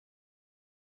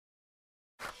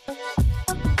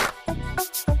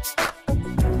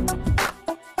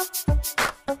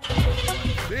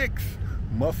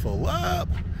Muscle up.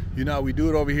 You know how we do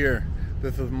it over here.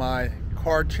 This is my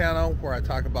car channel where I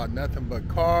talk about nothing but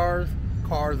cars,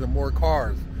 and more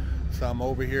cars. So I'm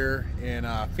over here in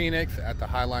Phoenix at the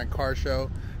Highline Car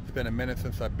Show. It's been a minute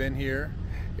since I've been here.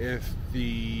 It's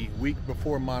the week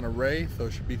before Monterey, so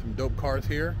there should be some dope cars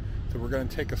here. So we're gonna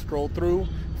take a stroll through,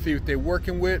 see what they're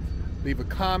working with, leave a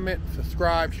comment,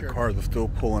 subscribe, share. Cars are still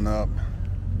pulling up.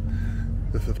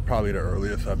 This is probably the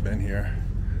earliest I've been here.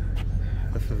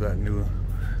 This is that new,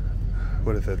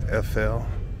 what is it, SL?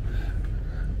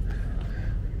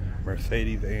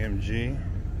 Mercedes AMG.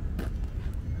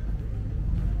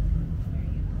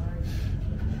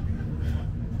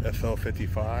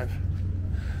 SL55.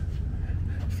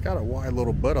 It's got a wide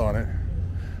little butt on it.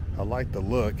 I like the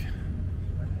look.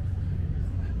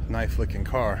 Nice looking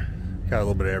car. Got a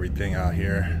little bit of everything out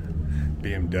here.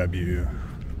 BMW,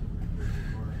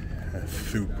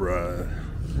 Supra.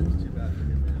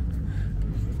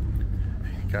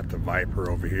 Got the Viper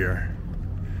over here.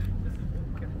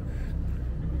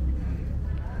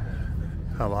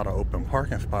 Got a lot of open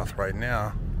parking spots right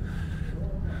now.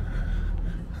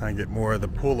 I get more of the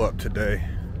pull up today.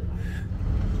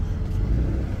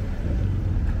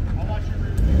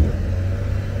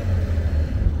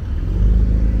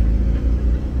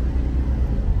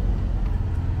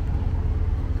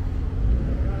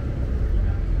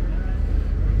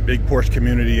 Big Porsche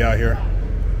community out here.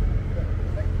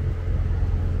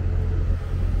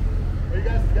 Are you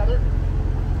guys together?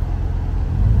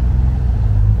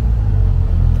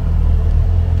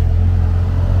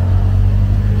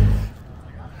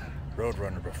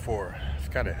 Roadrunner before. It's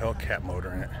got a Hellcat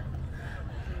motor in it.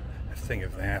 This thing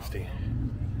is nasty.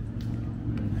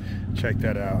 Check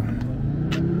that out.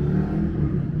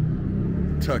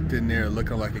 Tucked in there,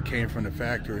 looking like it came from the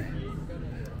factory.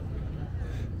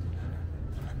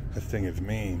 This thing is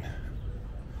mean.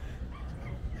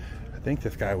 I think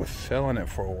this guy was selling it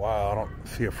for a while. I don't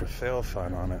see a for sale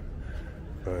sign on it,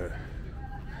 but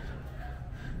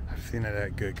I've seen it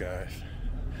at Good Guys.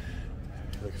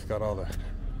 Look, it's got all the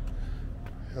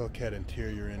Hellcat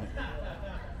interior in it.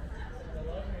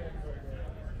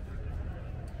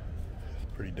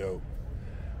 It's pretty dope.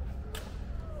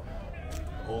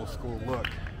 Old school look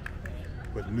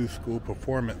with new school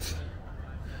performance.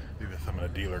 These are some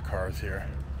of the dealer cars here.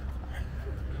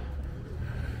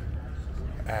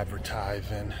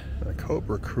 Advertising. The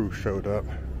Cobra crew showed up.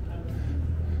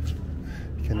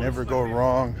 You can never go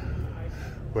wrong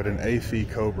with an AC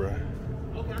Cobra.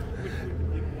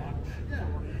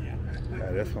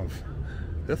 Yeah,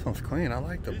 this one's clean. I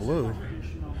like the blue.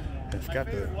 It's got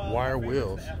the wire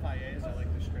wheels. FIAs, I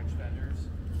like the stretch fenders.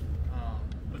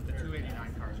 But the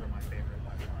 289 cars are my favorite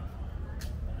by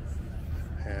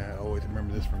far. Yeah, I always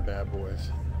remember this from Bad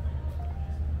Boys.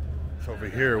 It's over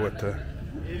here with the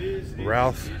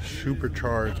Rouse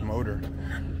supercharged motor.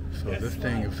 So this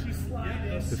thing's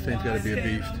got to be a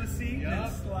beast. The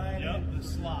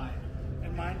slide.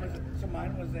 And mine was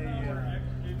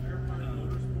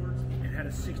it had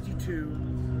a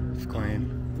 62. It's clean.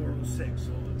 406.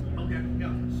 Okay.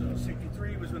 Yeah. So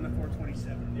 63 was when the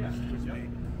 427 was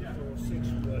made. 406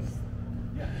 was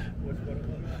what it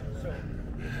was. So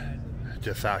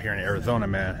Just out here in Arizona,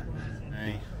 man.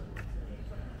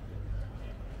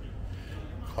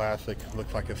 Classic.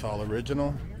 Looks like it's all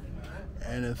original,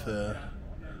 and it's a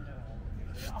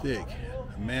stick,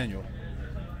 a manual.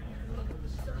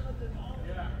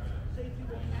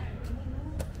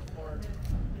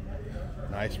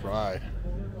 Nice ride.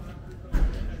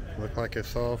 Look like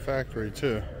it's all factory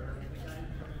too.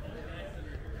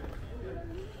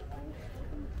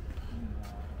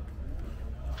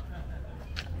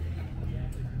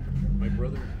 My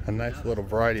brother. A nice little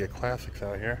variety of classics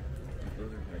out here. My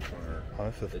brother had a car. Oh,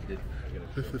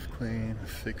 this is clean.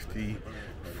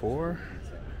 64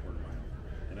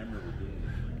 And I remember doing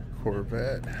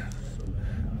Corvette.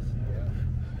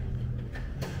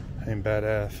 Ain't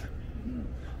badass.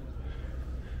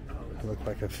 Look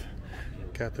like it's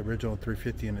got the original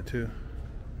 350 in it too.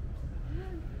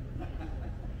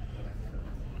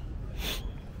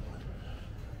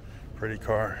 Pretty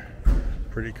car,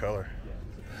 pretty color.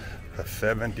 A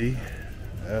 70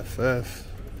 SS.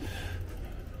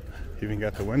 Even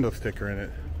got the window sticker in it.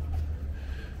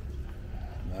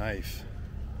 Nice.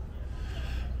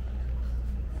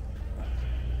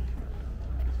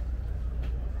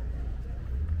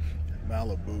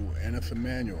 Malibu, and it's a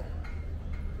manual.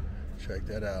 Check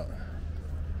that out.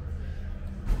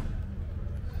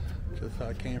 Just how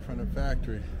it came from the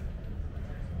factory.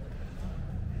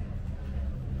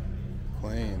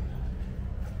 Clean.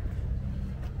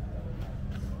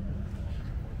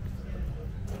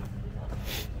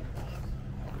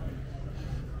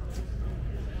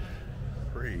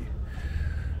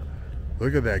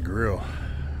 Look at that grill.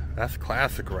 That's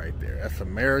classic right there. That's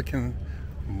American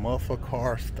muscle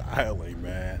car styling,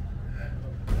 man.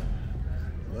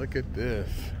 Look at this.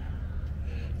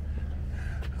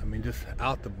 I mean, just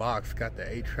out the box. Got the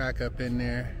 8-track up in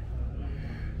there.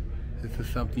 This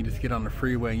is something you just get on the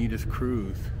freeway and you just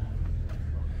cruise.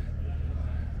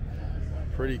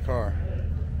 Pretty car.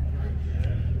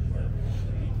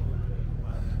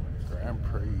 Grand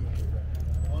Prix.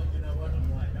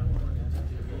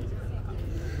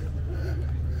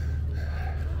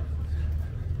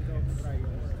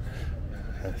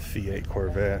 A C8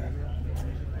 Corvette.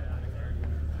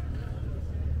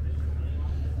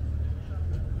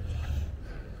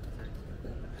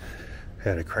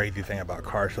 Had a crazy thing about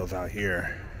car shows out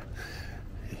here.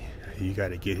 You got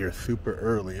to get here super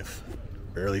early. It's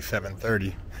barely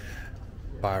 7:30.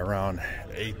 By around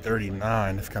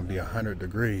 8:39, it's gonna be 100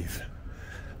 degrees.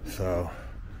 So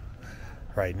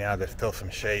right now there's still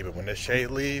some shade, but when this shade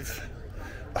leaves,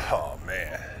 oh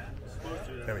man,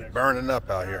 it's gonna be burning up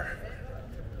out here.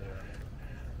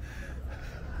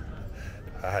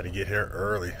 I had to get here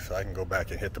early so I can go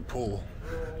back and hit the pool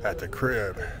at the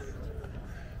crib.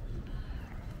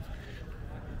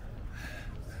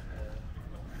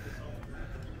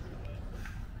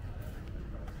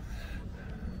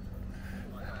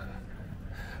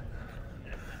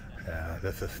 Yeah,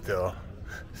 this is still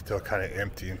kind of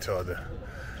empty until the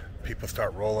people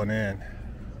start rolling in.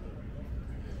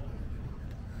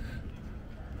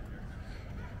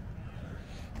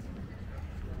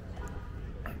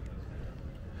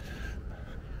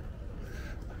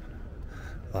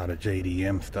 A lot of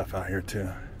JDM stuff out here too.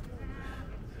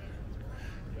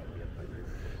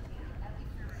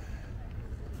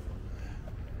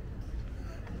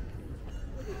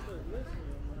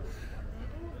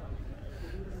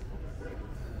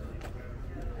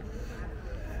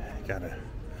 Got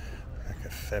like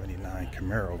a 79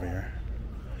 Camaro over here.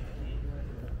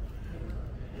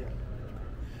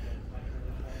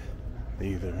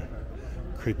 These are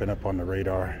creeping up on the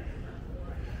radar.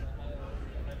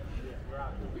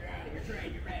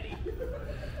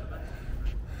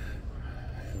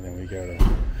 And then we got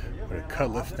a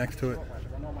Cutlass next to it.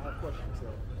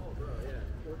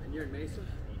 And you're in Mason?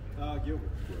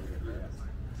 Gilbert.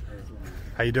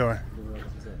 How you doing?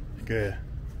 Good.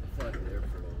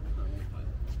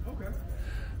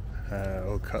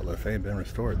 Old Cutlass ain't been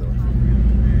restored though.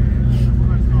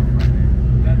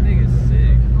 That thing is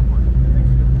sick.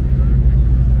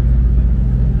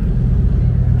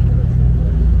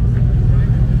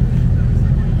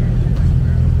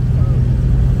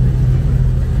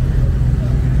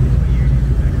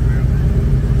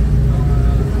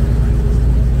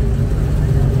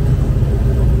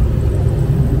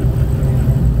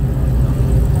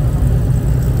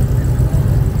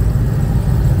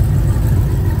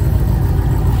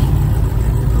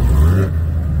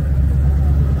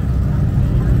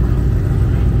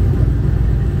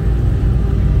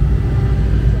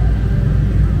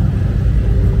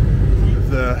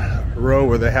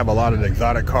 Where they have a lot of the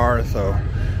exotic cars, so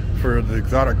for the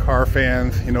exotic car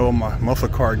fans, you know, I'm a muscle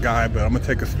car guy, but I'm gonna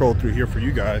take a stroll through here for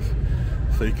you guys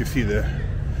so you can see the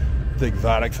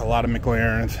exotics. A lot of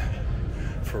McLarens,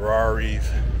 Ferraris,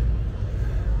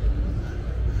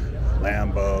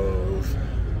 Lambos,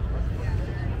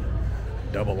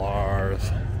 double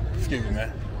R's. Excuse me,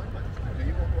 man.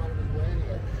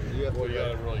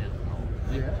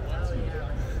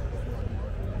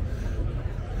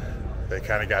 They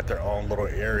kind of got their own little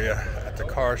area at the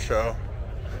car show.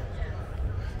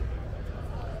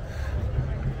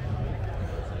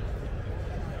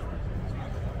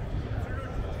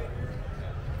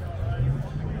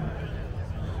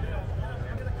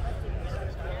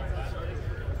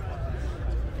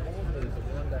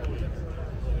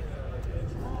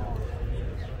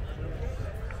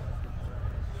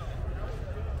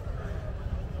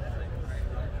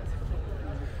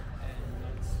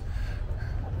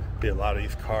 Be a lot of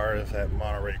these cars at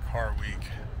Monterey Car Week.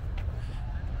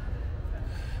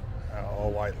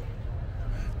 All white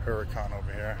Huracan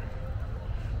over here.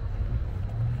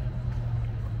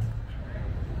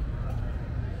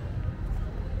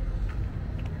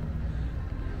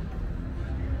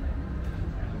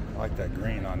 I like that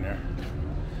green on there.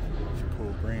 It's a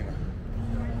cool green.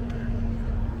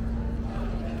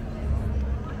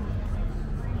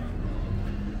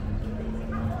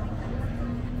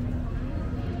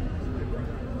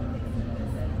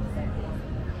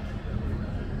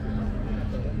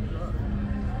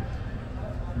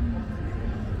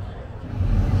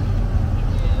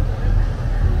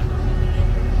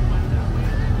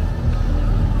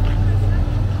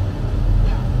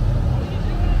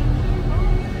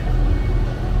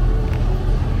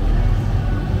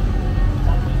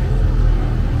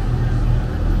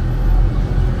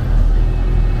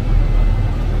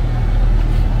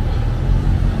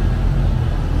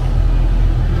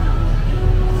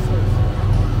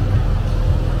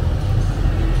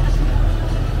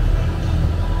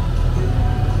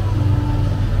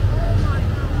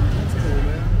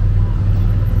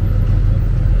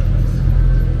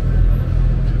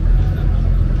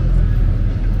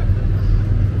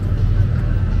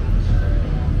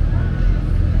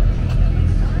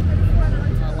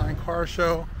 car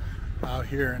show out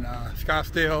here in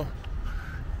Scottsdale,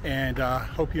 and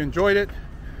hope you enjoyed it.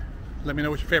 Let me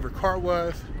know what your favorite car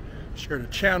was. Share the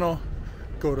channel.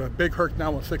 Go to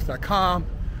BigHerc916.com.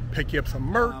 Pick you up some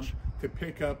merch to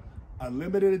pick up a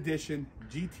limited edition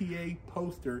GTA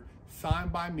poster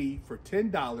signed by me for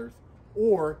 $10,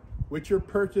 or with your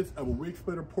purchase of a Wig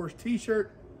Splitter Porsche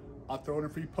t-shirt, I'll throw in a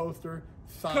free poster.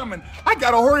 Coming. I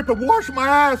gotta hurry up and wash my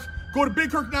ass. Go to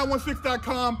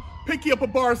BigHerc916.com, pick you up a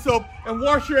bar of soap, and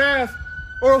wash your ass,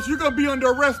 or else you're gonna be under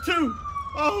arrest too.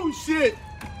 Oh shit.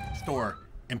 Store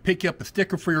and pick you up a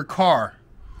sticker for your car,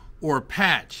 or a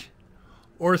patch,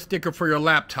 or a sticker for your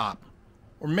laptop,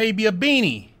 or maybe a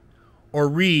beanie, or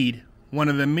read one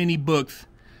of the many books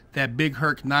that Big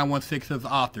Herc 916 has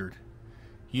authored.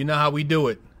 You know how we do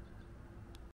it.